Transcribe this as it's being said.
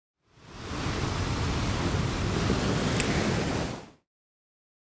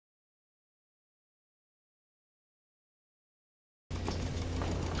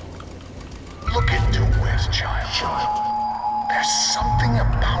his child. There's something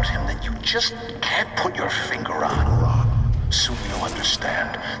about him that you just can't put your finger on. Soon you'll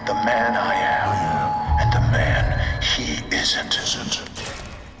understand the man I am and the man he isn't.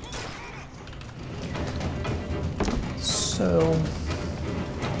 So,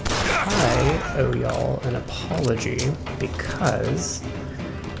 I owe y'all an apology because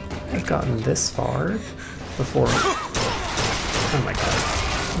I've gotten this far before, oh my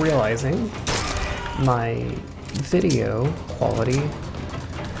god, realizing my video quality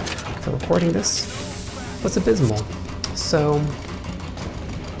for recording this was abysmal. So,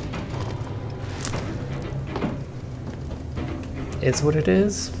 it's what it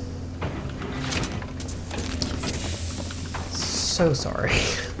is. So sorry.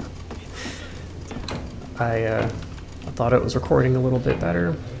 I thought it was recording a little bit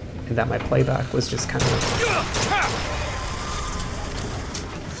better, and that my playback was just kind of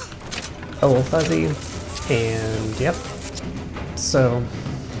a little fuzzy, and yep. So,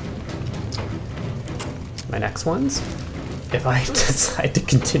 my next ones, if I decide to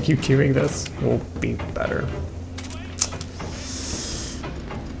continue doing this, will be better.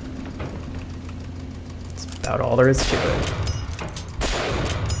 That's about all there is to it.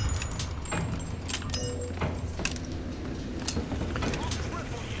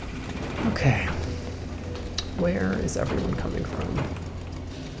 Okay, where is everyone coming from?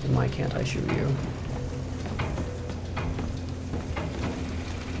 And why can't I shoot you?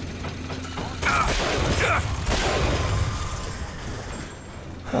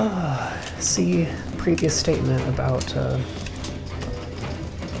 See previous statement about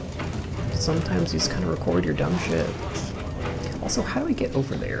sometimes you just kind of record your dumb shit. Also, how do I get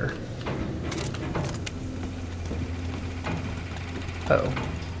over there? Oh.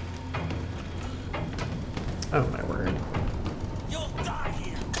 Oh my word. You'll die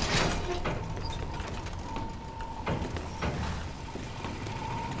here.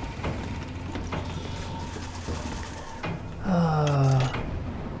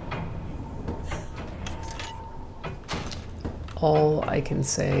 All I can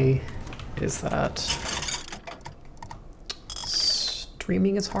say is that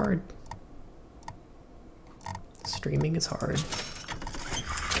streaming is hard. Streaming is hard.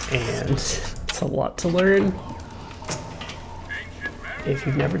 And it's a lot to learn if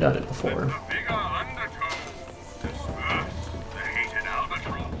you've never done it before.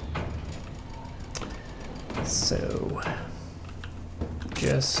 So,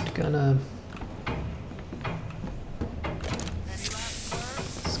 just gonna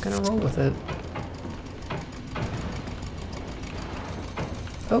roll with it.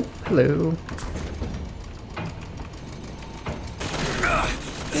 Oh, hello.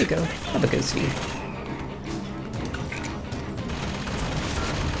 There you go. Have a ghosty.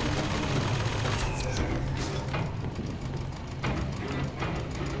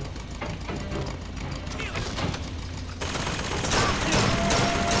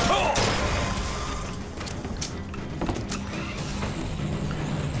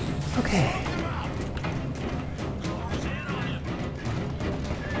 Okay.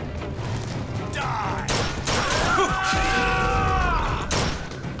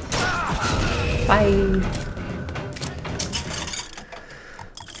 Bye.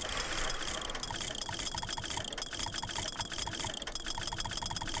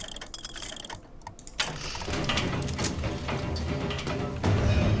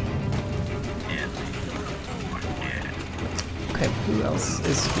 Okay, who else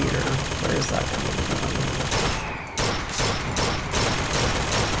is here? Where is that coming from?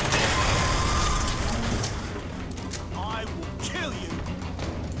 I will kill you.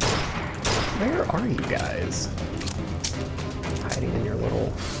 Where are you guys? Hiding in your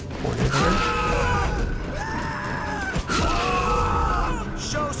little corner here?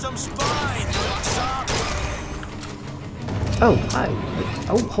 Show some spine. What's up? Oh, hi.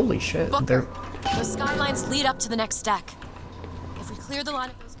 Oh, holy shit. Booker, those skylines lead up to the next deck. If we clear the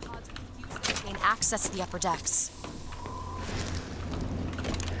line of those pods, we can use them to gain access to the upper decks.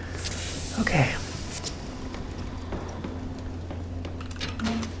 Okay.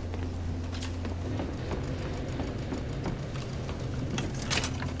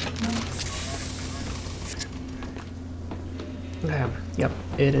 Okay, yep,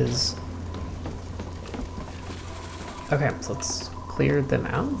 it is. Okay, so let's clear them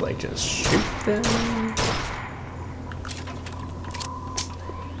out, like just shoot them.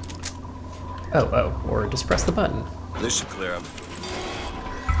 Oh, or just press the button. This should clear them.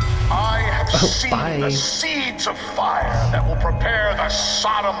 I have seen bye. the seeds of fire that will prepare the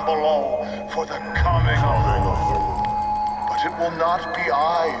Sodom below for the coming of the Lord. But it will not be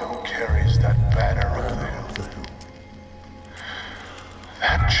I who carries that banner up there.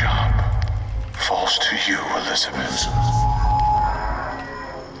 That job falls to you, Elizabeth.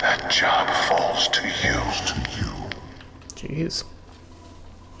 That job falls to you. Jeez.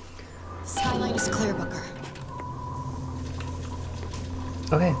 Skyline is clear, Booker.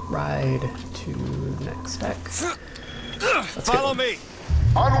 Okay, ride to next deck. Follow me.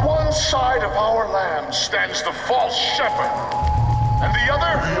 On one side of our land stands the false shepherd, and the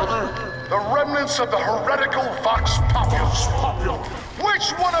other, the remnants of the heretical Vox Populus.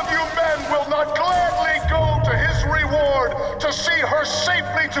 Which one of you men will not gladly go to his reward to see her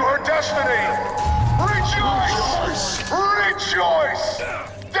safely to her destiny? Rejoice! Rejoice!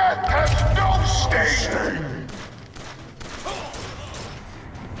 Death has no sting!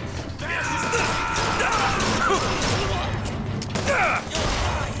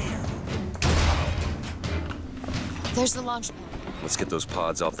 There's the launch pad. Let's get those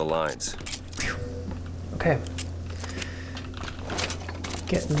pods off the lines. Okay.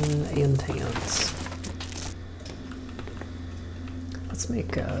 Getting intense. Let's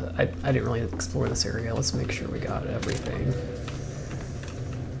make, I didn't really explore this area. Let's make sure we got everything.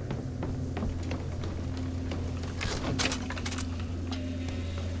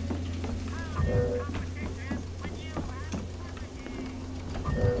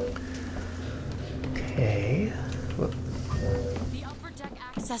 Okay. Whoop. The upper deck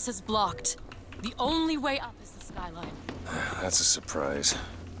access is blocked. The only way up is the skyline. That's a surprise.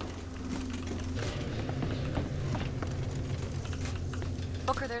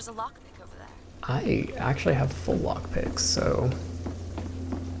 Booker, there's a lockpick over there. I actually have full lockpicks, so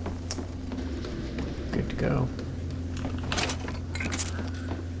good to go.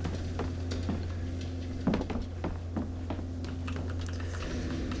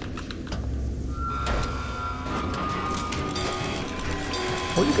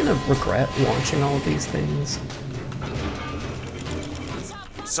 Are you gonna regret launching all of these things?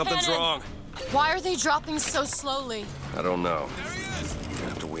 Something's wrong. Why are they dropping so slowly? I don't know. Gonna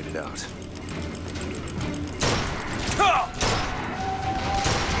have to wait it out.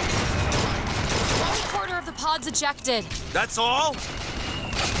 One quarter of the pods ejected. That's all?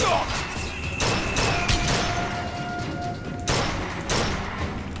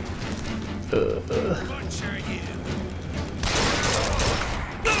 The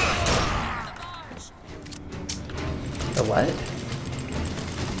what?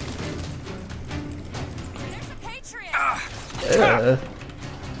 There's a Patriot.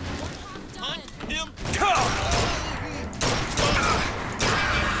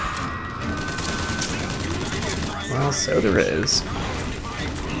 Well, so there is.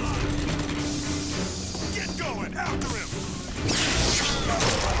 Get going after him.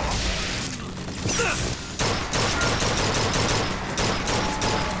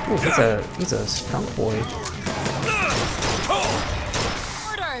 Ooh, he's a strong boy.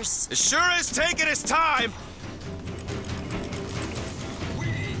 Orders. It sure is taking its time.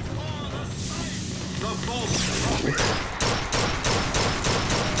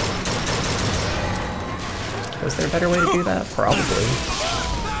 Was there a better way to do that? Probably.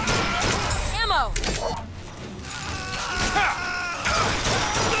 Ammo.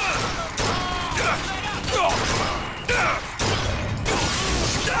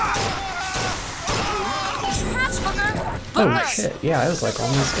 Catch, Booker. Oh Booker. shit, yeah, I was like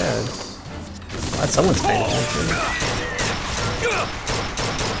almost dead. Glad someone's paying attention.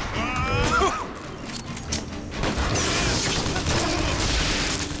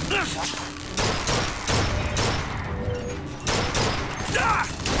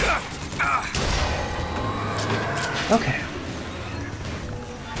 Okay.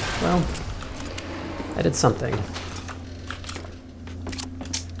 Well, I did something.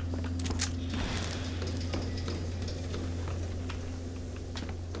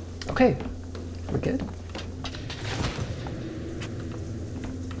 Okay, we're good.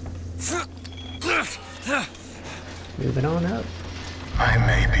 Moving on up. I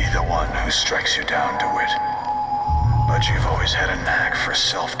may be the one who strikes you down, DeWitt, but you've always had a knack for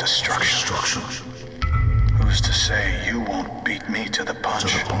self-destruction. Who's to say you won't beat me to the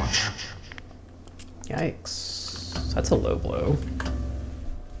punch? Yikes. That's a low blow.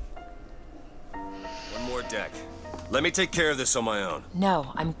 One more deck. Let me take care of this on my own.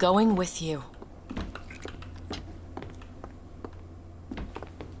 No, I'm going with you.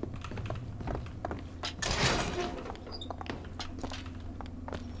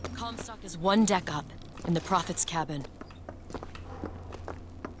 Comstock is one deck up, in the Prophet's cabin.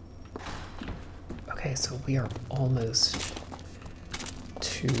 Okay, so we are almost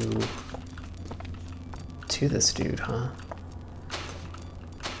to this dude, huh?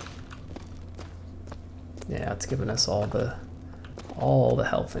 Yeah, it's giving us all the all the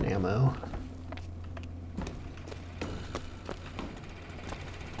health and ammo.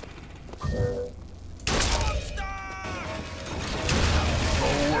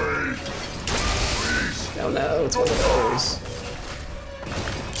 Oh no, it's one of those.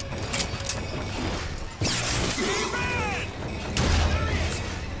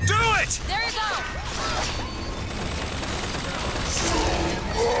 Do it! There you go!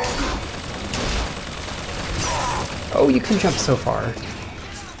 Oh, you can jump so far.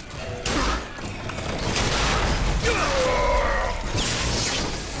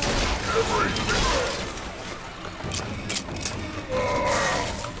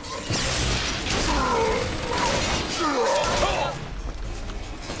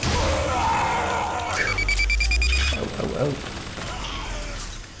 Oh.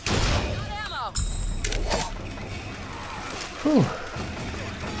 Whew.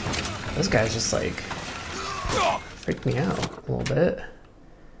 Those guys just like freaked me out a little bit.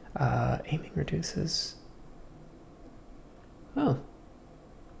 Aiming reduces. Oh.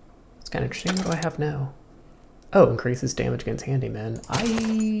 That's kind of interesting. What do I have now? Oh, increases damage against handymen.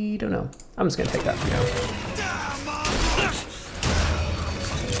 I don't know. I'm just gonna take that for now.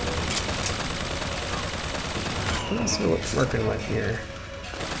 Let's see what we're working with here.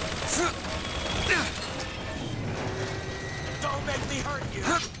 Don't make me hurt you.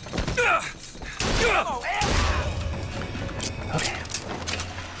 Okay.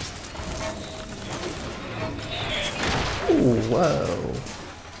 Ooh, whoa.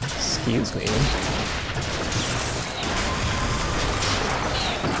 Excuse me.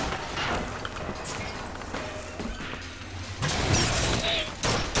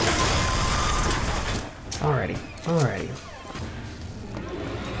 Alrighty.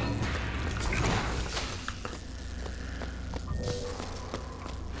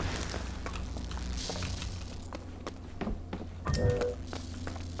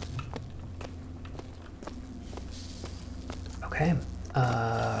 Okay,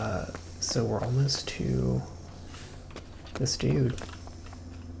 so we're almost to this dude.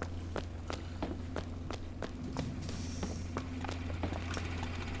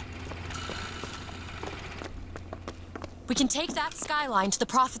 We can take that skyline to the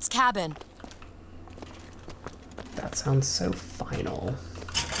Prophet's cabin. That sounds so final.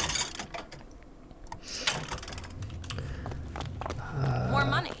 More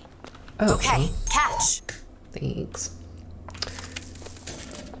money. Oh, Okay, catch. Thanks.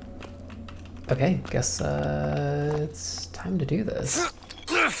 Okay, guess it's time to do this.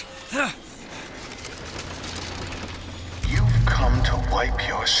 You've come to wipe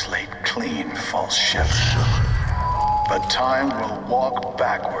your slate clean, false shepherd. But time will walk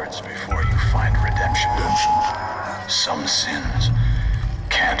backwards before you find redemption. Some sins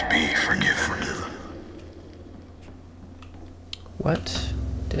can't be forgiven. What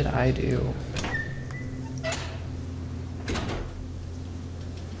did I do?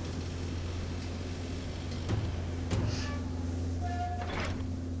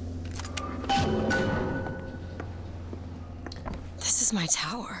 This is my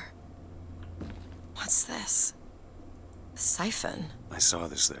tower. What's this? A siphon. I saw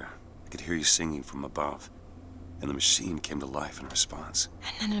this there. I could hear you singing from above. And the machine came to life in response.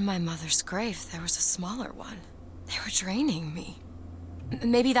 And then in my mother's grave, there was a smaller one. They were draining me.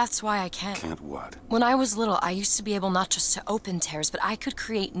 Maybe that's why I can't. Can't what? When I was little, I used to be able not just to open tears, but I could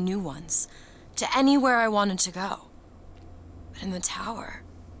create new ones. To anywhere I wanted to go. But in the tower...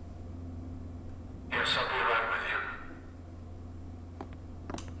 Yes, I'll be right with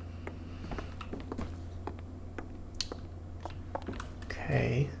you.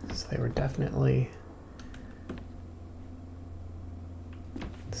 Okay, so they were definitely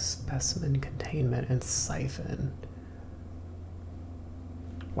specimen containment and siphon.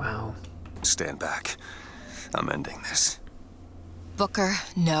 Wow. Stand back. I'm ending this. Booker,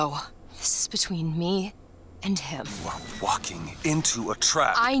 no. This is between me and him. You are walking into a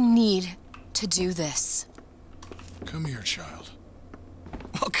trap. I need to do this. Come here, child.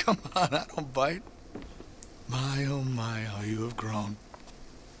 Oh, come on, I don't bite. My, oh my, how you have grown.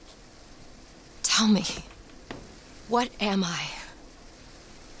 Tell me, what am I?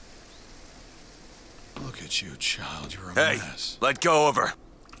 Look at you, child, you're a Hey, mess. let go of her.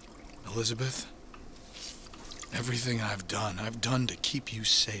 Elizabeth, everything I've done to keep you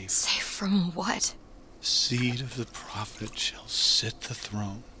safe. Safe from what? Seed of the prophet shall sit the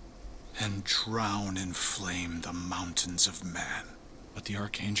throne and drown in flame the mountains of man. But the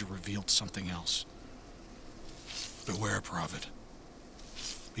archangel revealed something else. Beware, prophet.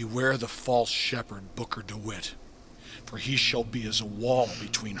 Beware the false shepherd, Booker DeWitt, for he shall be as a wall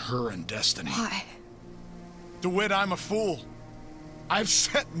between her and destiny. Why? DeWitt, I'm a fool. I've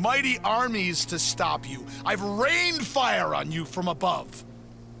sent mighty armies to stop you. I've rained fire on you from above.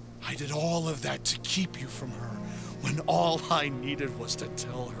 I did all of that to keep you from her, when all I needed was to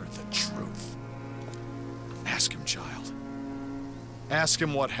tell her the truth. Ask him, child. Ask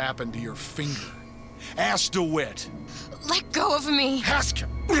him what happened to your finger. Ask DeWitt. Let go of me. Ask him.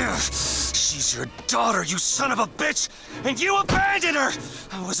 She's your daughter, you son of a bitch! And you abandoned her!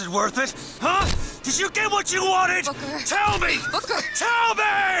 Was it worth it? Huh? Did you get what you wanted? Booker. Tell me! Booker. Tell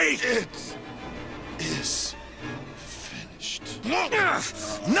me! It is finished.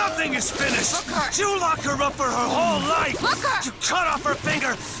 Nothing is finished! Booker. You locked her up for her whole life! Booker. You cut off her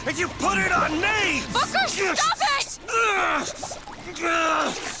finger, and you put it on me! Booker, stop it!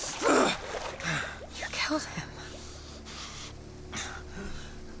 You killed him.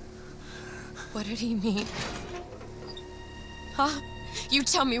 What did he mean? Huh? You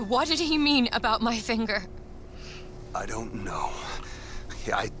tell me, what did he mean about my finger? I don't know.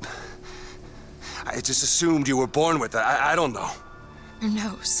 Yeah, I just assumed you were born with it. I don't know. Your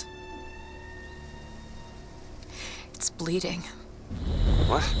nose. It's bleeding.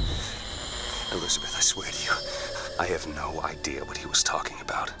 What? Elizabeth, I swear to you, I have no idea what he was talking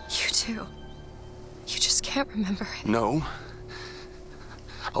about. You too. You just can't remember it. No.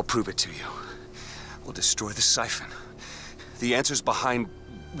 I'll prove it to you. We'll destroy the siphon. The answer's behind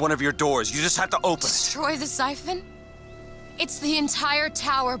one of your doors. You just have to open it. Destroy the siphon? It's the entire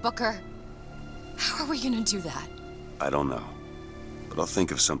tower, Booker. How are we gonna do that? I don't know. But I'll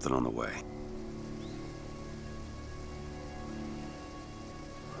think of something on the way.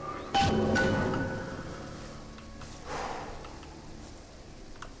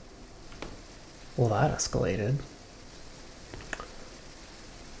 Well, that escalated.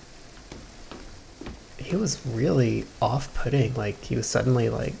 He was really off-putting. Like, he was suddenly,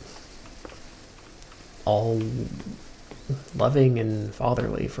 like, all loving and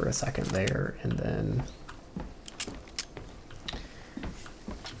fatherly for a second there, and then...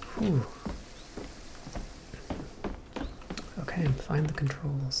 Whew. Okay, find the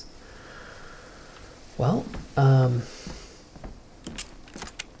controls. Well,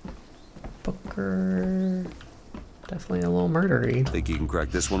 Booker... definitely a little murdery. Think you can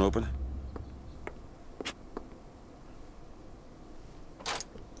crack this one open?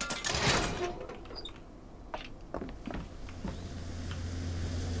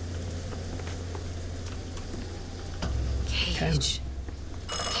 Cage.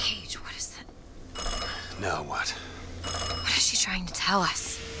 Cage, what is that? Now what? What is she trying to tell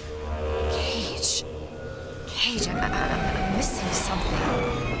us? Cage. Cage, I'm missing something.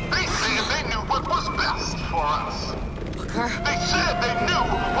 They said they knew what was best for us. Booker? They said they knew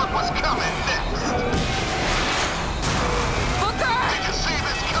what was coming next. Booker! Did you see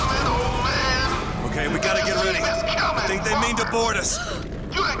this coming, old man? Okay, we gotta get ready. I think they mean to board us.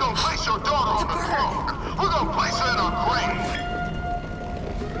 You ain't gonna place your daughter on the throne. We're gonna place her in her grave.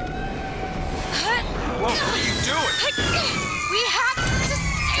 Whoa, what are you doing? We have to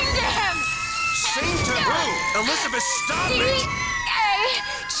sing to him! Sing to who? Elizabeth, stop it!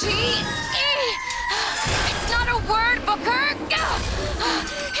 C-A-G-E! It's not a word, Booker!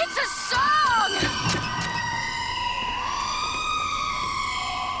 It's a song!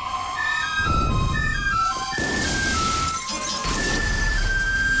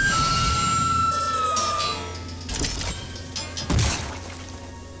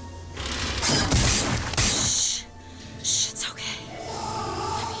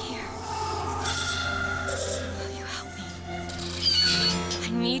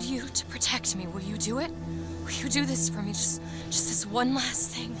 Me. Will you do it? Will you do this for me? Just this one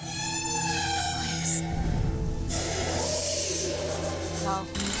last thing. Please.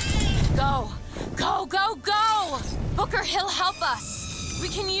 Go. Go, go, go! Booker, he'll help us. We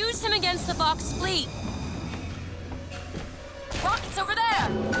can use him against the Vox fleet. Rockets over there!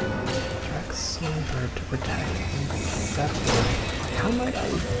 Direct Songbird to protect and how might I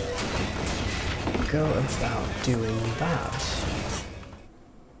go about doing that?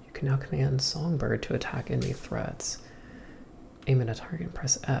 Now command Songbird to attack enemy threats. Aim at a target and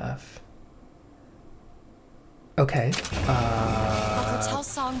press F. Okay. Booker, tell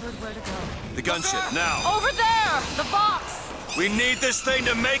Songbird where to go. The gunship, now! Over there! The box! We need this thing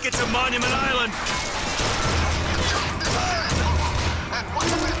to make it to Monument Island!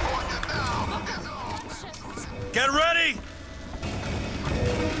 Get ready!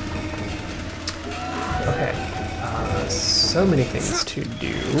 Okay. So many things to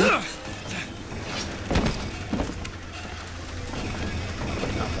do. Not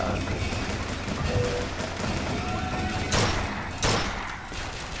that.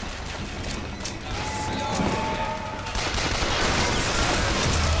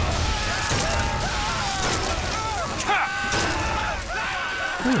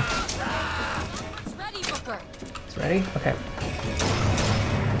 It's ready, Booker. It's ready? Okay.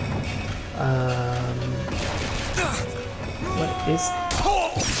 What is...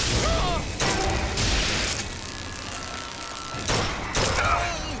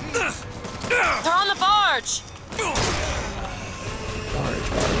 They're on the barge.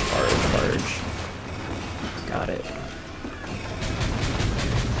 Barge. Got it.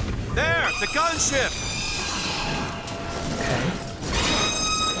 There, the gunship. Okay.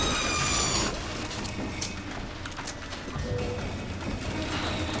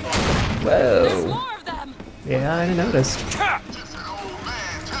 There's Whoa. more of them. Yeah, I noticed. Just an old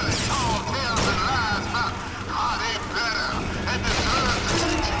man telling tall tales and lies about how they better and deserve to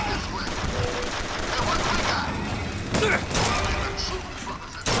treat you this way. And what we got? The truth, brothers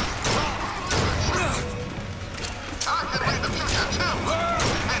and sisters. I can read the future too.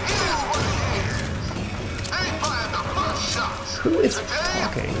 And here's what it is. They fired the first shots. Who is Today,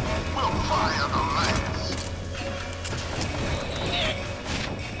 talking? we'll fire the last.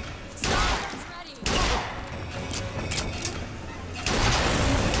 It's ready.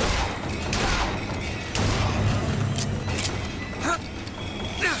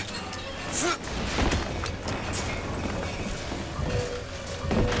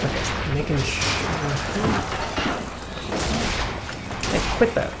 Okay, making sure. Hey,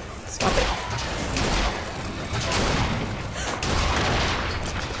 quit that. Stop it.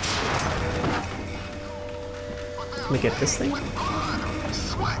 Can we get this thing?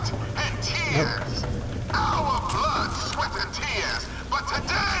 Sweat and tears. Our blood, sweat and tears. But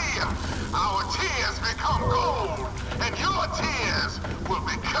today, our tears become gold, and your tears will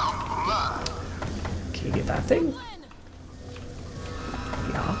become blood. Can you get that thing?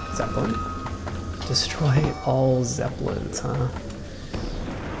 Yeah, Zeppelin. Destroy all Zeppelins, huh?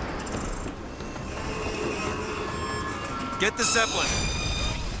 Get the Zeppelin.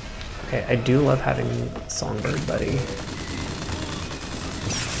 Okay, I do love having Songbird Buddy.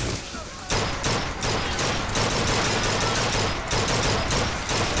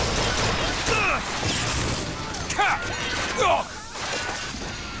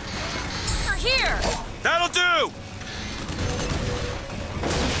 They're here. That'll do.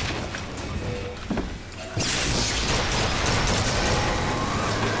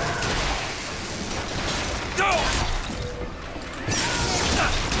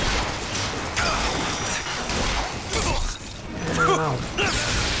 Wow.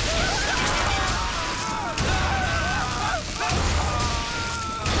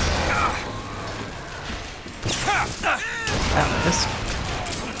 Ow, this.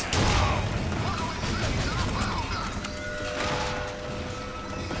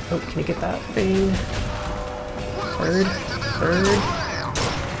 Oh, can you get that thing? Bird.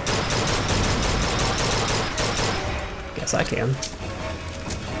 Guess I can.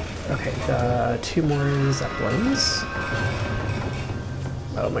 Okay, two more Zeppelins.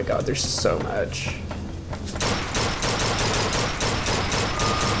 Oh my god, there's so much.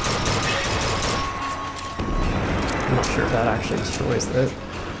 I'm not sure if that actually destroys it.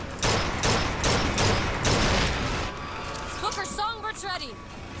 Booker, Songbird's ready.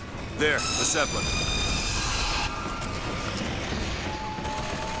 There, the Zeppelin.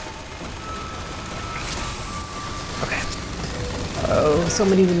 Okay. Oh, so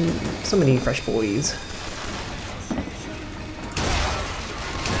many fresh boys.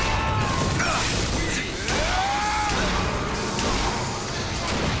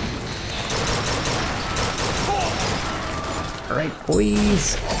 All right,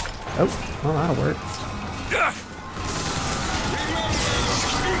 boys. Oh, well, that'll work.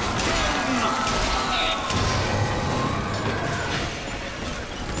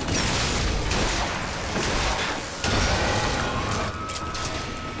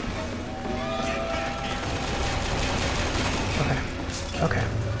 Okay.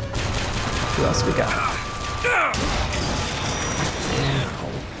 Who else we got?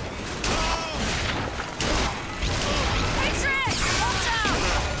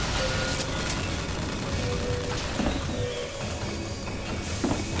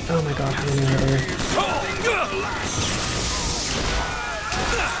 Oh my god, how many are there?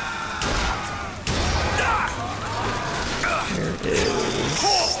 There is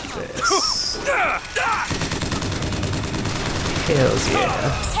this. Hells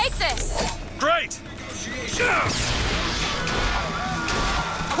yeah. Take this. Great. He's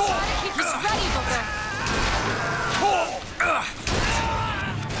ready, Booker.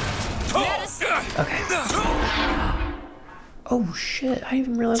 Medicine. Okay. Oh shit, I didn't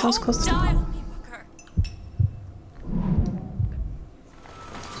even realize I was close to... Die on me, Booker.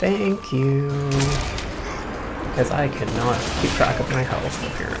 Thank you. Because I cannot keep track of my health,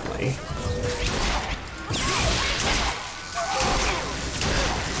 apparently.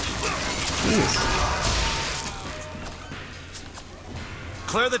 Jeez.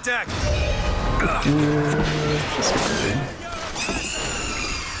 Clear the deck. Just good.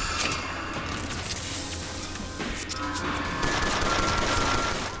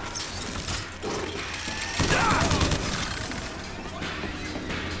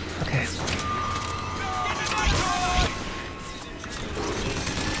 Okay.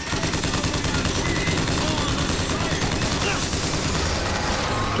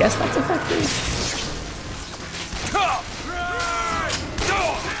 Guess that's effective.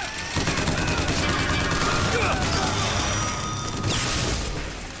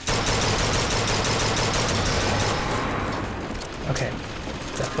 Okay,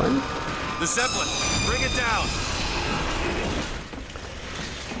 Zeppelin. The Zeppelin, bring it down.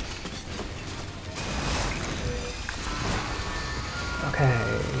 Okay.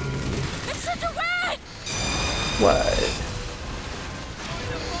 It's such a win! What?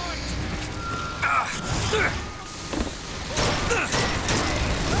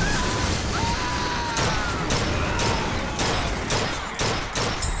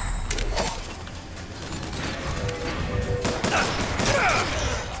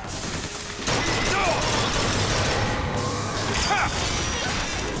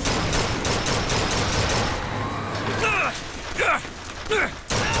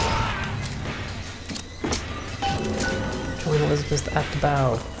 Join Elizabeth at the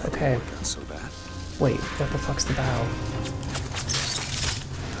bow. Okay. Not so bad. Wait, what the fuck's the bow?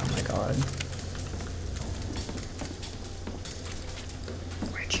 Oh my god.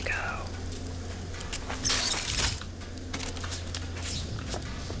 Where'd you go?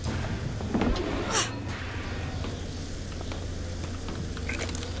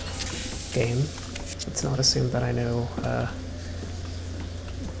 Game. Let's not assume that I know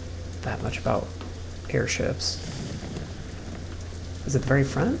that much about airships. Is it the very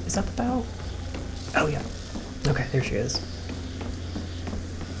front? Is that the bow? Oh yeah. Okay, there she is.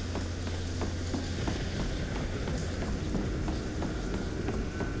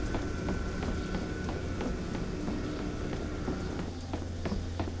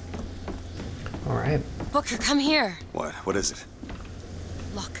 Alright. Booker, come here. What? What is it?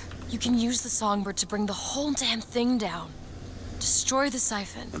 Look, you can use the songbird to bring the whole damn thing down. Destroy the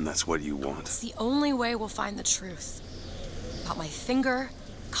siphon. And that's what you want? It's the only way we'll find the truth. About my finger,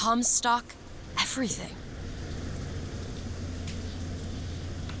 Comstock, everything.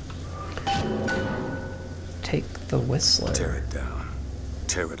 Take the Whistler. Tear it down.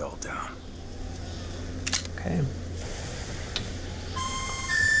 Tear it all down. Okay.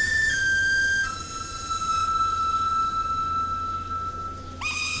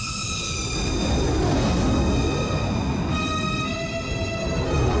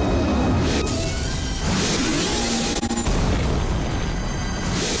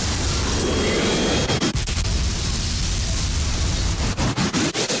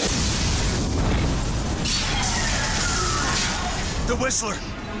 The Whistler!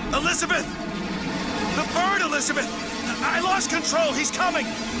 Elizabeth! The bird, Elizabeth! I lost control! He's coming!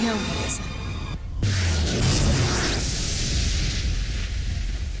 No, he isn't.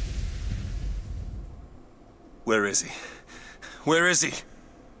 Where is he? Where is he?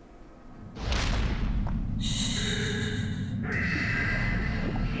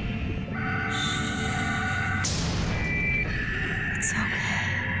 It's okay.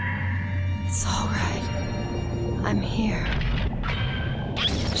 It's all right. I'm here.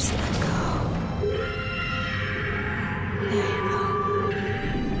 Just let go. There you go.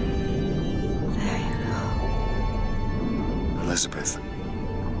 There you go. Elizabeth,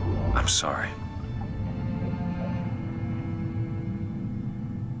 I'm sorry.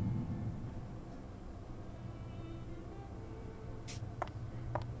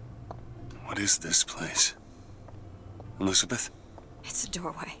 What is this place? Elizabeth? It's a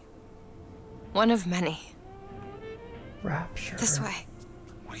doorway. One of many. Rapture. This way.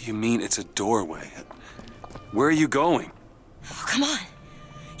 What do you mean it's a doorway? Where are you going? Oh, come on.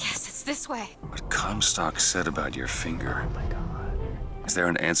 Yes, it's this way. What Comstock said about your finger. Oh my god. Is there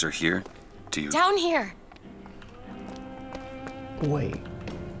an answer here? Do you... Down here. Wait.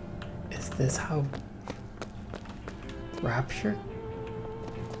 Is this how Rapture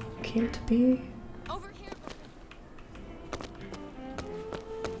came to be? Over here.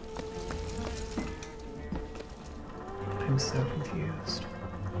 I'm so confused.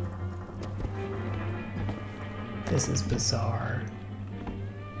 This is bizarre.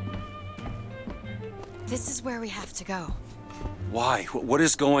 This is where we have to go. Why? What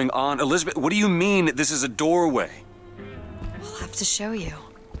is going on? Elizabeth, what do you mean this is a doorway? I'll have to show you.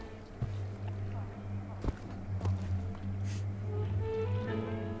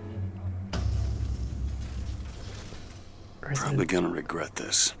 Or is Probably it gonna regret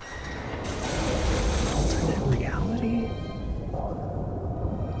this. alternate reality?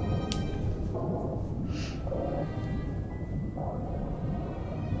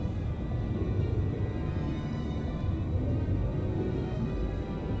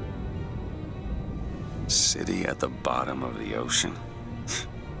 City at the bottom of the ocean.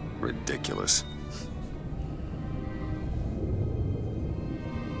 Ridiculous.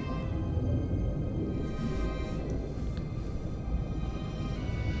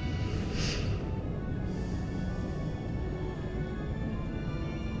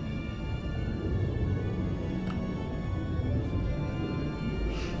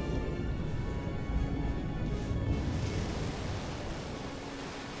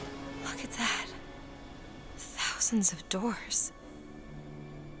 Look at that. Thousands of doors.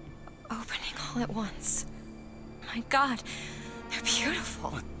 Opening all at once. My God, they're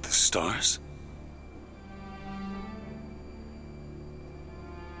beautiful. What, the stars?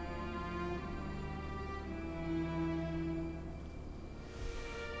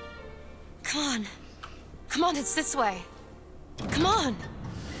 Come on. Come on, it's this way. Come on.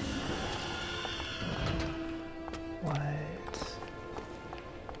 What?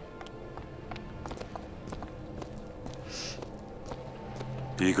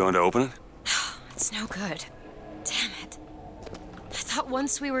 Are you going to open it? It's no good. Damn it. I thought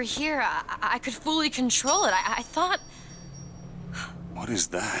once we were here, I could fully control it. I thought... What is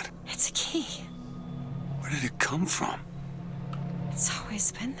that? It's a key. Where did it come from? It's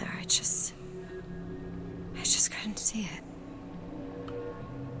always been there. I just couldn't see it.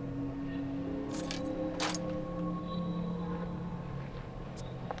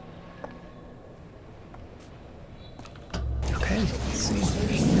 Okay, let's see.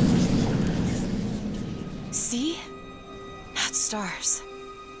 See? Not stars.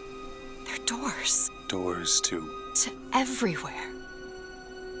 They're doors. Doors to... To everywhere.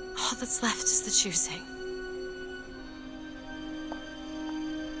 All that's left is the choosing.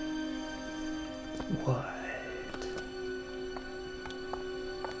 What?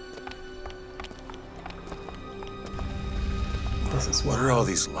 This is What are all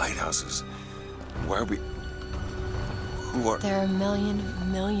these lighthouses? Why are we... Who are... There are a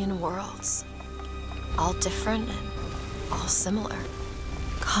million worlds. All different and all similar.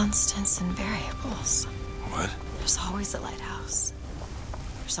 Constants and variables. What? There's always a lighthouse.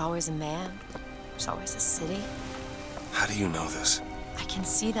 There's always a man. There's always a city. How do you know this? I can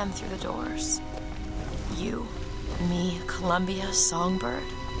see them through the doors. You, me, Columbia, Songbird.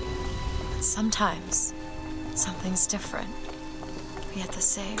 But sometimes, something's different. Yet the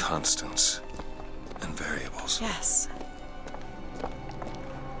same. Constants and variables. Yes.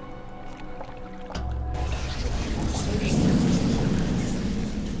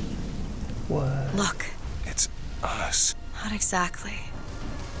 What? Look, It's us. not exactly.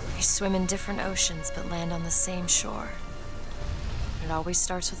 We swim in different oceans but land on the same shore. It always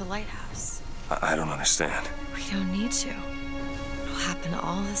starts with a lighthouse. I don't understand. We don't need to. It'll happen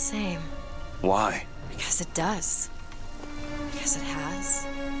all the same. Why? Because it does. Because it has.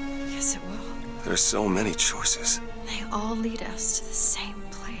 Because it will. There's so many choices. They all lead us to the same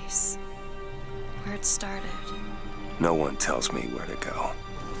place. Where it started. No one tells me where to go.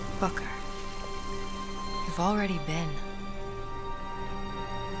 Booker. You've already been.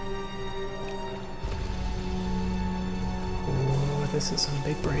 Oh, this is some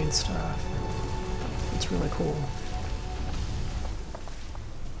big brain stuff. It's really cool.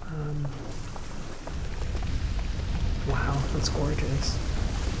 Wow, that's gorgeous.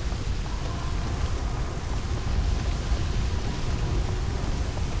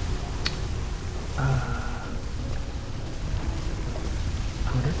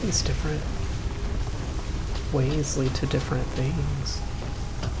 I wonder if these different ways lead to different things.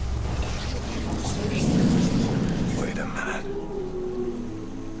 Wait a minute.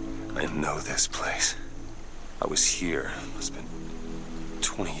 I know this place. I was here. It's been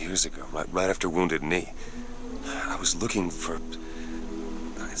 20 years ago, right after Wounded Knee. I was looking for...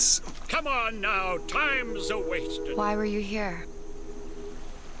 Come on now, time's a-wasted. Why were you here?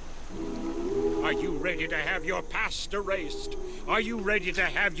 Are you ready to have your past erased? Are you ready to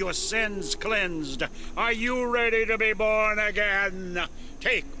have your sins cleansed? Are you ready to be born again?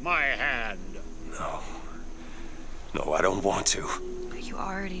 Take my hand. No. No, I don't want to. But you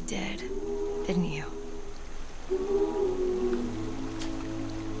already did, didn't you?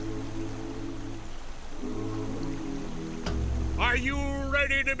 Are you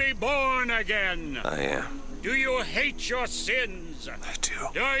ready to be born again? I am. Do you hate your sins? I do.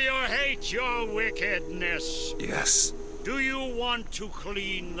 Do you hate your wickedness? Yes. Do you want to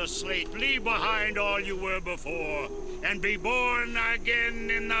clean the slate, leave behind all you were before, and be born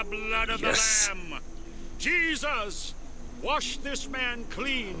again in the blood of the Lamb? Jesus, wash this man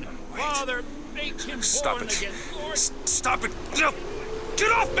clean. Wait. Father, make him Stop born it. again. Lord, Stop it! No!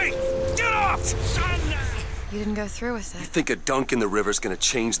 Get off me! Get off! son! You didn't go through with You it. think a dunk in the river's gonna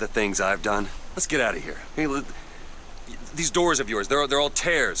change the things I've done? Let's get out of here. Hey, these doors of yours, they're all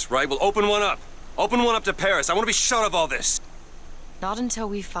tears, right? We'll open one up. Open one up to Paris. I want to be shut of all this. Not until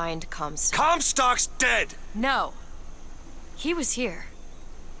we find Comstock. Comstock's dead! No. He was here.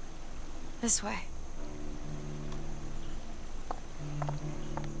 This way.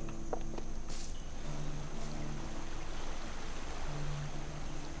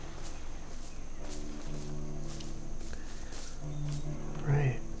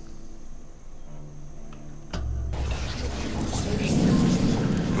 Right.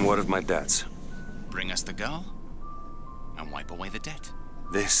 And what of my debts? Bring us the girl, and wipe away the debt.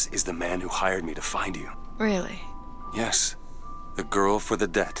 This is the man who hired me to find you. Really? Yes. The girl for the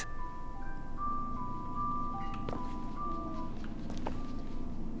debt.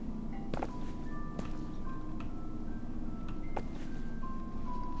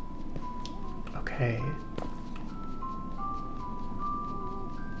 Okay.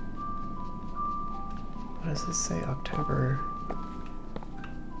 What does this say? October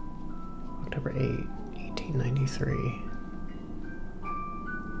 8, 1893.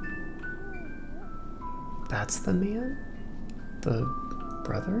 That's the man? The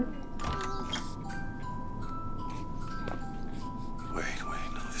brother? Wait,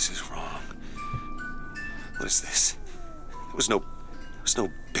 no, this is wrong. What is this? There was no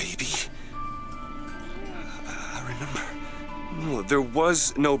baby. I remember. No, there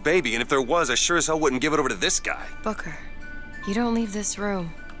was no baby, and if there was, I sure as hell wouldn't give it over to this guy. Booker, you don't leave this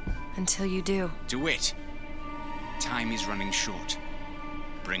room until you do. Do it. Time is running short.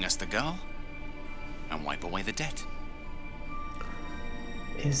 Bring us the girl, and wipe away the debt.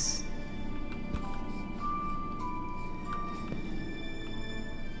 Is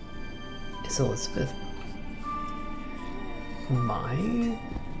Elizabeth my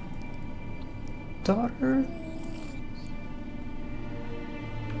daughter?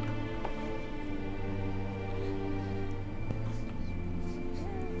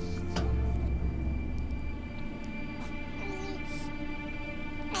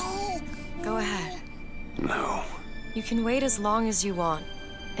 Go ahead. No. You can wait as long as you want.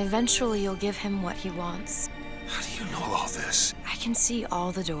 Eventually, you'll give him what he wants. How do you know all this? I can see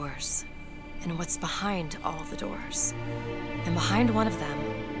all the doors, and what's behind all the doors. And behind one of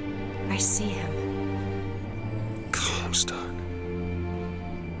them, I see him. Comstock.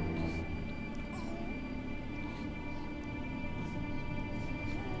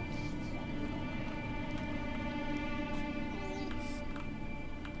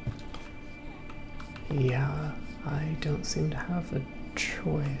 Yeah, I don't seem to have a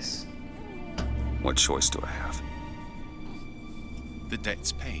choice. What choice do I have? The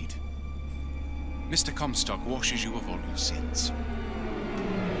debt's paid. Mr. Comstock washes you of all your sins.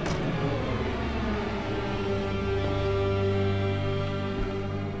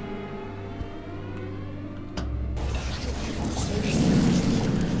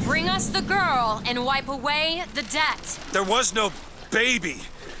 Bring us the girl and wipe away the debt. There was no baby.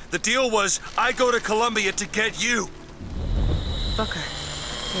 The deal was I go to Columbia to get you. Booker,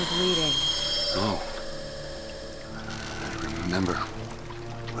 you're bleeding. No. I remember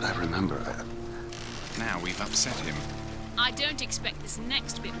what I remember. Now we've upset him. I don't expect this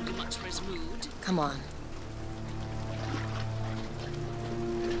next bit will do much for his mood. Come on.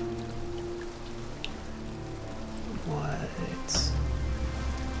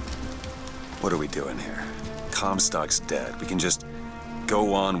 What are we doing here? Comstock's dead. We can just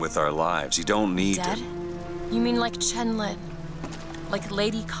go on with our lives. You don't need Dead? to... You mean like Chen Lin? Like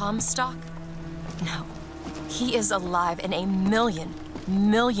Lady Comstock? No. He is alive in a million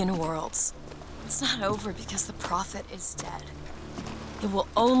worlds. It's not over because the Prophet is dead. It will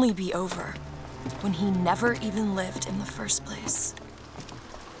only be over when he never even lived in the first place.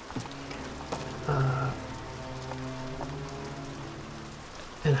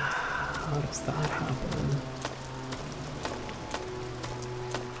 And how does that happen?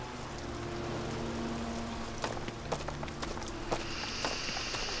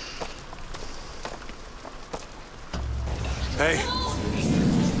 Hey!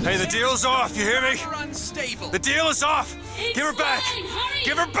 Hey, the deal's off, you hear me? You're unstable. The deal is off! Give her back!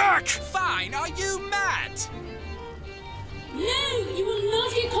 Give her back! Fine, are you mad? No! You will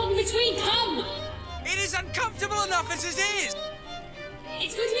not get caught in between! Come! It is uncomfortable enough as it is!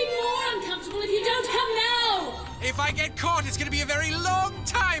 It's going to be more uncomfortable if you don't come now! If I get caught, it's going to be a very long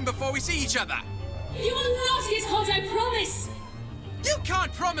time before we see each other. You will not get caught, I promise! You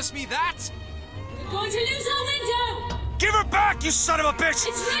can't promise me that! We're going to lose our window! Give her back, you son of a bitch!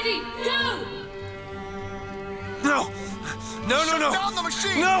 It's ready! Go! No! No, no, no! Shut down the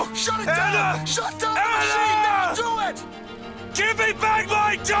machine! No! Shut it Anna! down! Shut down the Anna! machine! Now do it! Give me back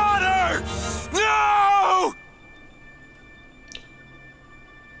my daughter! No!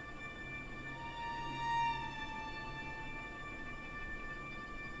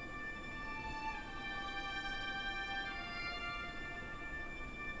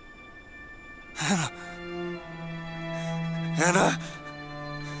 Anna. Anna.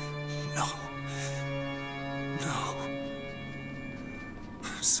 No. No.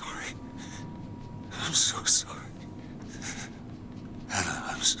 I'm sorry. I'm so sorry. Anna,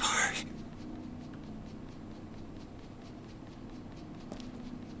 I'm sorry.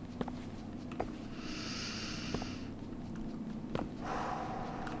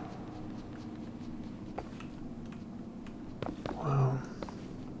 Wow.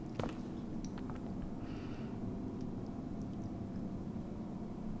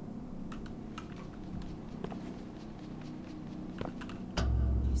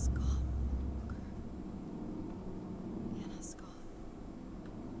 She's gone. Anna's gone.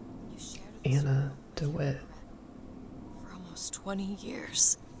 You shared this Anna DeWitt. for almost 20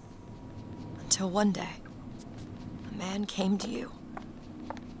 years. Until one day, a man came to you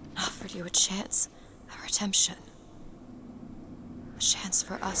and offered you a chance at redemption. A chance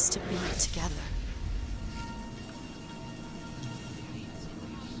for us to be together.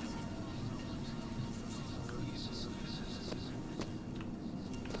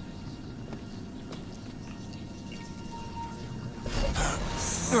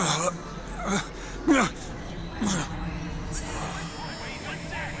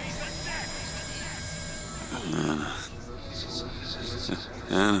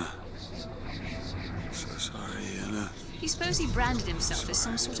 Anna. So sorry, Anna. Do you suppose he branded himself as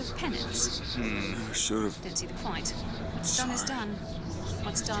some sort of penance? I should have. Don't see the point. What's done is done.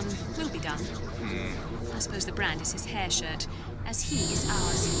 What's done will be done. I suppose the brand is his hair shirt, as he is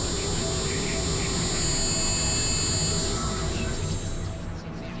ours.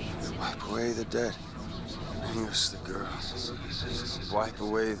 Wipe away the dead. Bring us the girl. Wipe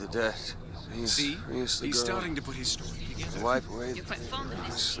away the dead. See? Bring us the He's girl. starting to put his story together. Wipe away You're quite fond of Bring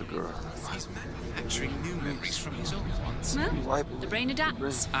this. us the girl. He's manufacturing new memories from his old ones. Well, Wipe away. the brain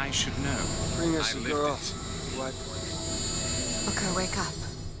adapts. I should know. Bring us I the lived girl. it. Wipe Booker, wake up.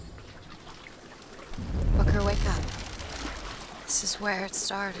 Booker, wake up. This is where it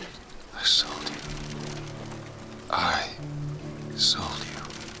started. I sold you. I sold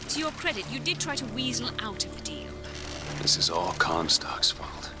you. To your credit, you did try to weasel out of the deal. This is all Comstock's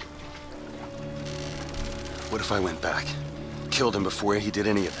fault. What if I went back? Killed him before he did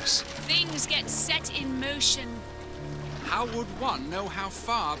any of this? Things get set in motion. How would one know how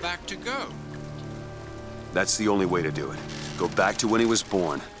far back to go? That's the only way to do it. Go back to when he was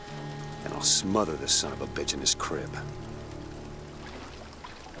born, and I'll smother this son of a bitch in his crib.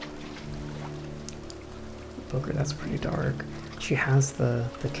 Booker, that's pretty dark. She has the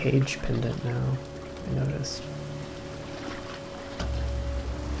cage pendant now, I noticed.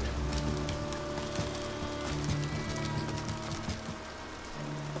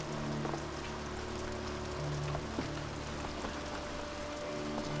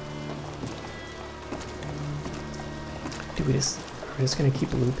 Are we just gonna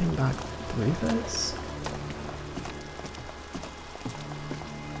keep looping back through this?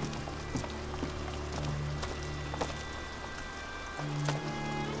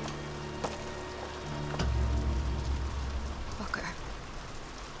 Booker,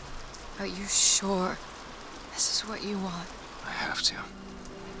 are you sure this is what you want? I have to.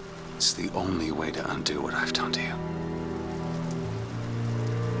 It's the only way to undo what I've done to you.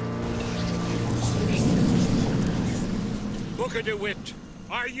 Booker DeWitt,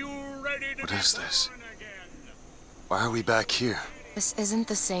 are you ready to What be is this? born again? Why are we back here? This isn't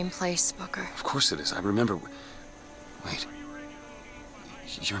the same place, Booker. Of course it is. I remember. Wait.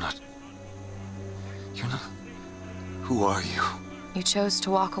 You're not. You're not. Who are you? You chose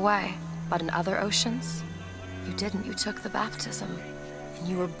to walk away, but in other oceans, you didn't. You took the baptism, and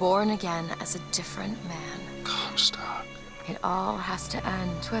you were born again as a different man. Comstock. It all has to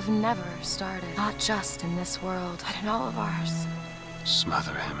end, to have never started. Not just in this world, but in all of ours.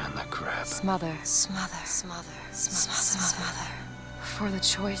 Smother him in the crib. Smother, smother, smother, smother, smother. Before the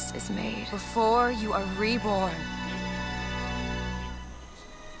choice is made, before you are reborn.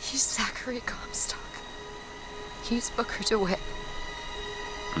 He's Zachary Comstock. He's Booker DeWitt.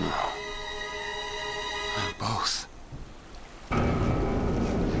 No. I'm both.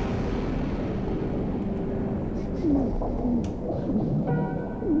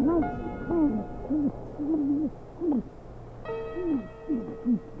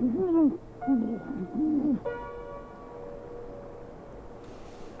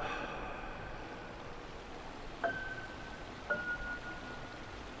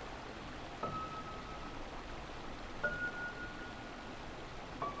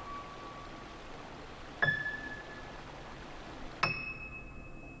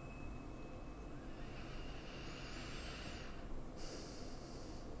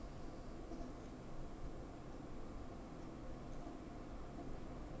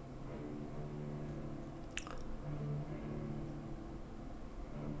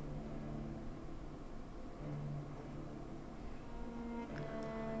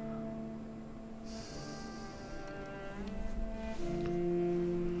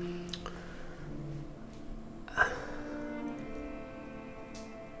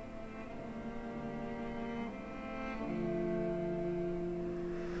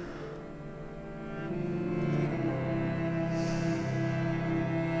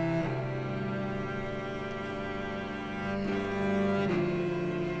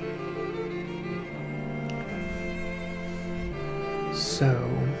 So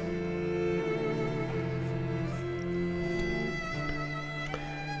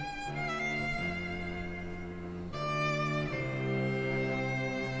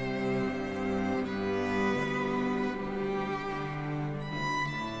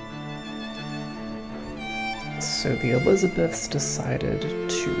the Elizabeths decided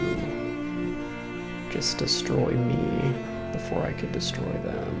to just destroy me before I could destroy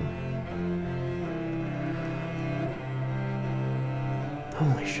them.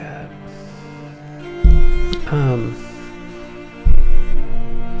 Holy shit.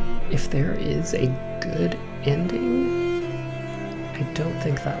 If there is a good ending, I don't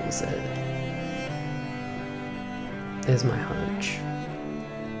think that was it. Is my hunch.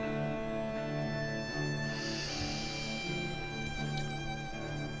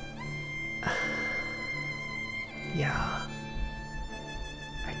 Yeah.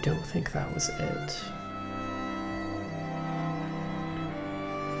 I don't think that was it.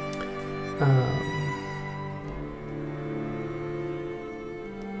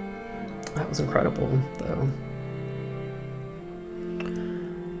 That was incredible, though.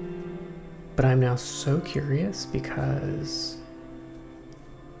 But I'm now so curious because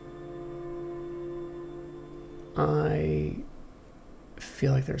I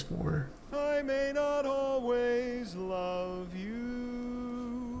feel like there's more. I may not always love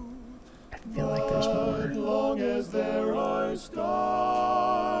you. I feel like there's more. As long as there are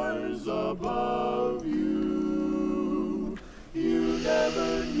stars above you, you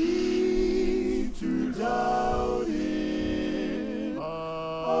never need to doubt it.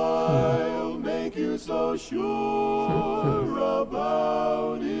 I'll make you so sure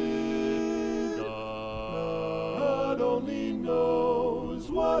about it. God only knows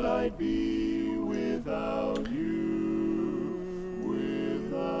what I'd be without you.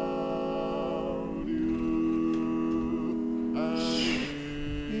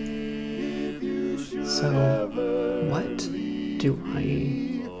 So,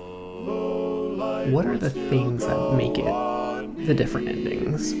 what are the things that make it the different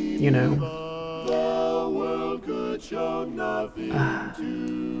endings, you know?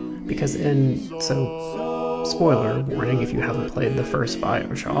 Because so, spoiler warning if you haven't played the first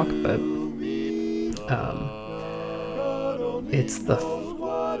Bioshock, but,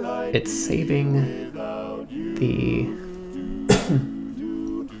 it's saving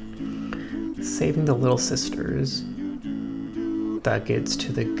the little sisters that gets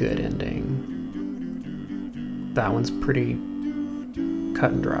to the good ending. That one's pretty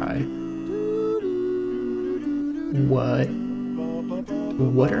cut and dry.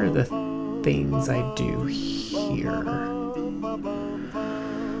 What are the things I do here?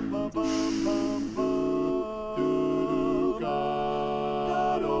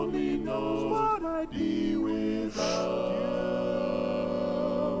 God only knows what I'd be without you.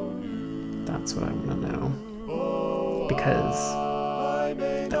 That's what I want to know. Because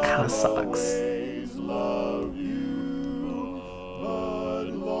that kind of sucks.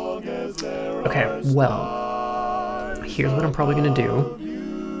 Okay, well, here's what I'm probably going to do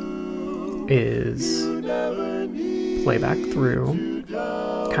is play back through,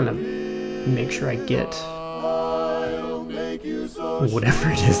 kind of make sure I get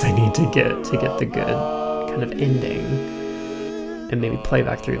whatever it is I need to get the good kind of ending, and maybe play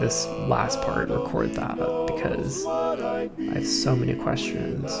back through this last part and record that, because I have so many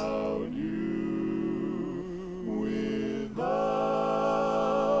questions.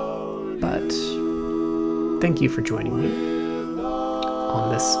 But thank you for joining me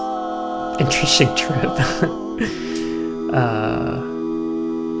on this interesting trip.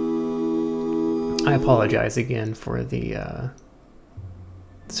 I apologize again for the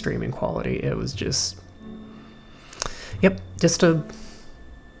streaming quality. It was just, just a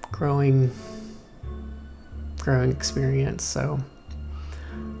growing experience. So,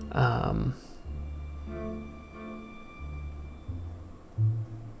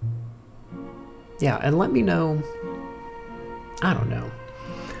 yeah, and let me know, I don't know,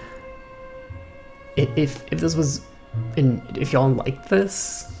 if this was, if y'all liked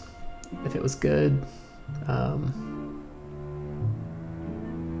this, if it was good.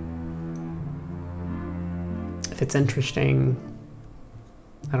 If it's interesting,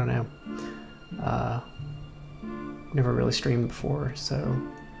 I don't know. Never really streamed before, so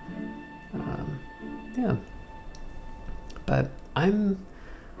yeah. But I'm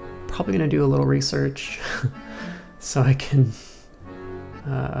probably gonna do a little research so I can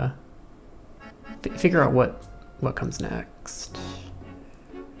figure out what comes next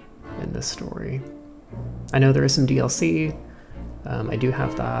in this story. I know there is some DLC. I do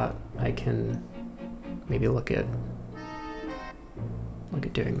have that. I can maybe look at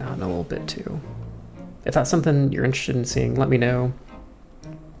doing that in a little bit too. If that's something you're interested in seeing, let me know.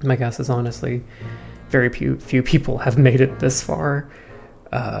 My guess is honestly, very few people have made it this far,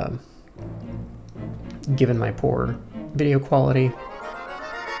 given my poor video quality.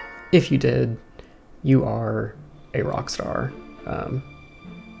 If you did, you are a rock star.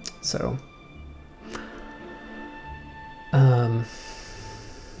 So,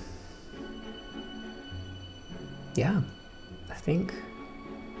 yeah, I think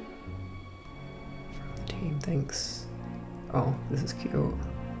from the team, thanks. Oh, this is cute.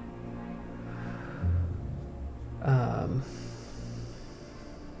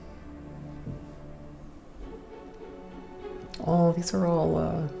 Oh, these are all,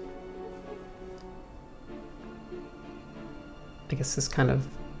 I guess this kind of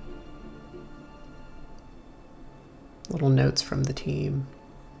little notes from the team.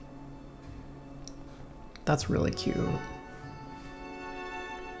 That's really cute.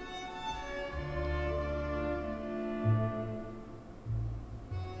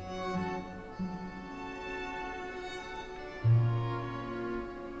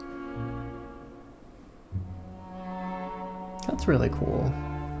 That's really cool.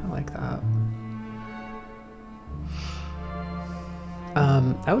 I like that.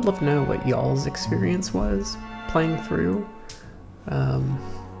 I would love to know what y'all's experience was playing through.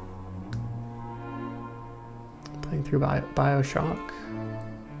 Playing through Bioshock.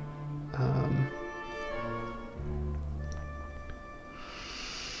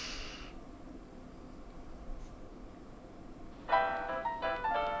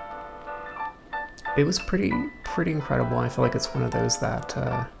 It was pretty incredible. I feel like it's one of those that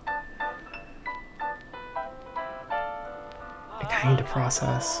I kind of need to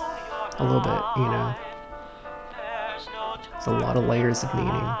process a little bit, you know. There's a lot of layers of meaning.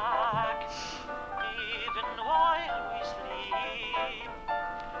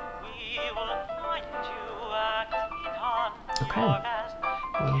 Okay. Well,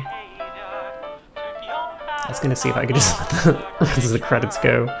 I was gonna see if I could just let the rest of the credits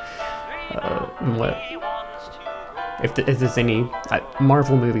go. And what if there's any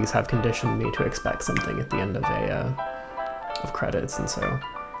Marvel movies have conditioned me to expect something at the end of of credits, and so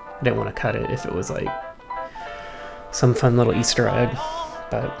I didn't want to cut it if it was like some fun little Easter egg.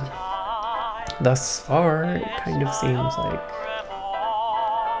 But thus far, it kind of seems like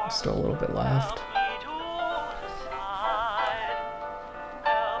there's still a little bit left.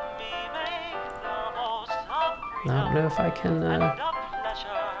 I don't know if I can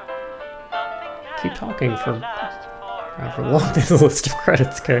keep talking for however long this list of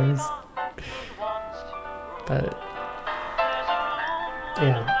credits goes. But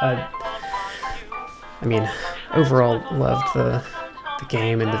yeah, I mean, overall loved the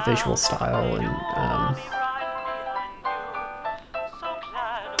game and the visual style, and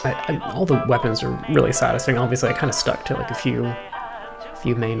all the weapons are really satisfying. Obviously, I kind of stuck to like a few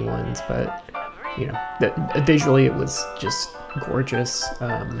main ones, but you know, visually it was just gorgeous.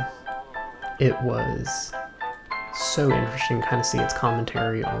 It was so interesting to kind of see its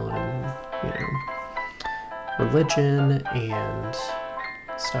commentary on, you know, religion and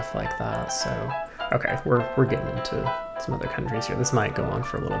stuff like that. So, okay, we're getting into some other countries here. This might go on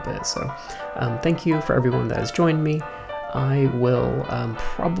for a little bit. So, thank you for everyone that has joined me. I will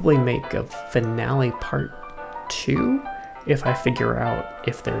probably make a finale part 2 if I figure out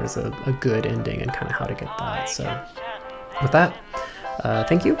if there's a good ending and kind of how to get that. So with that,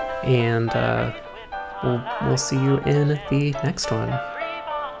 thank you, and we'll see you in the next one.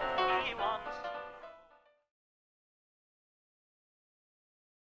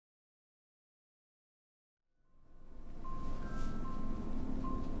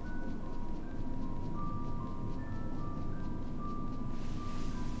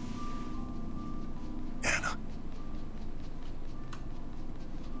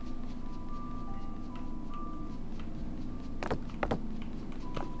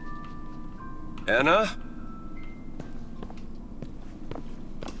 Anna?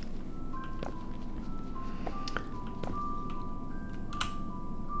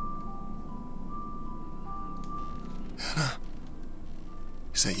 Anna?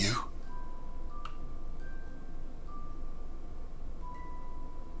 Is that you?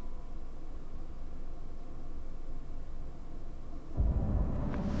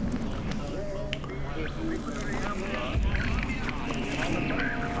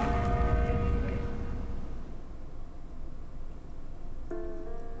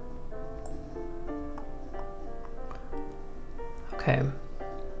 Okay.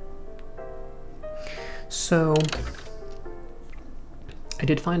 So, I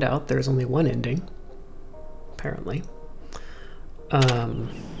did find out there's only one ending, apparently.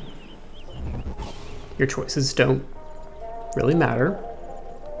 Your choices don't really matter,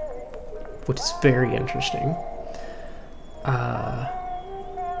 which is very interesting.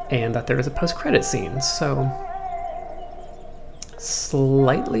 And that there is a post-credit scene, so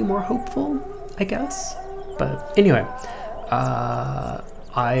slightly more hopeful, I guess. But anyway,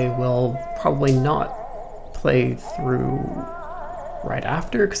 I will probably not play through right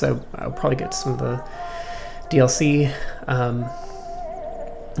after, because I'll probably get some of the DLC,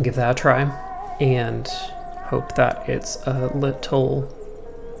 give that a try, and hope that it's a little,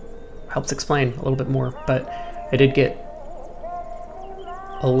 helps explain a little bit more. But I did get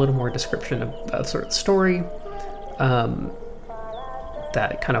a little more description of sort of the story,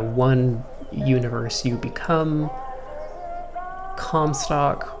 that kind of one universe you become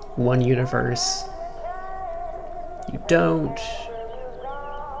Comstock, one universe you don't,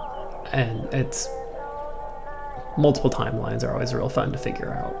 and it's multiple timelines are always real fun to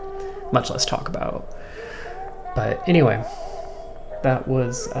figure out, much less talk about. But anyway, that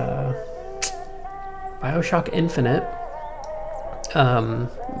was Bioshock Infinite.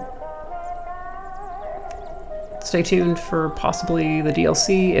 Stay tuned for possibly the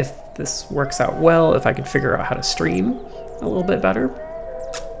DLC if this works out well, if I can figure out how to stream a little bit better.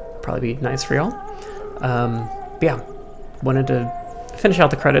 Probably be nice for y'all. But yeah, wanted to finish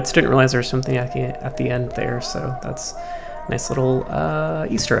out the credits. Didn't realize there was something at the end there, so that's a nice little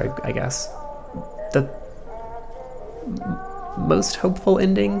Easter egg, I guess. The most hopeful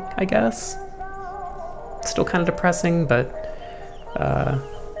ending, I guess. Still kind of depressing, but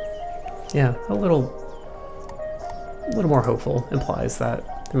yeah, a little more hopeful. Implies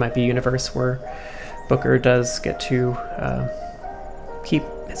that there might be a universe where Booker does get to keep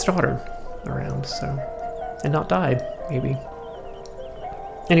his daughter around, so, and not die, maybe.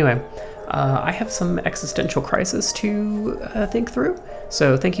 Anyway, I have some existential crisis to think through,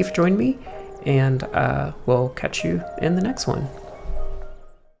 so thank you for joining me, and we'll catch you in the next one.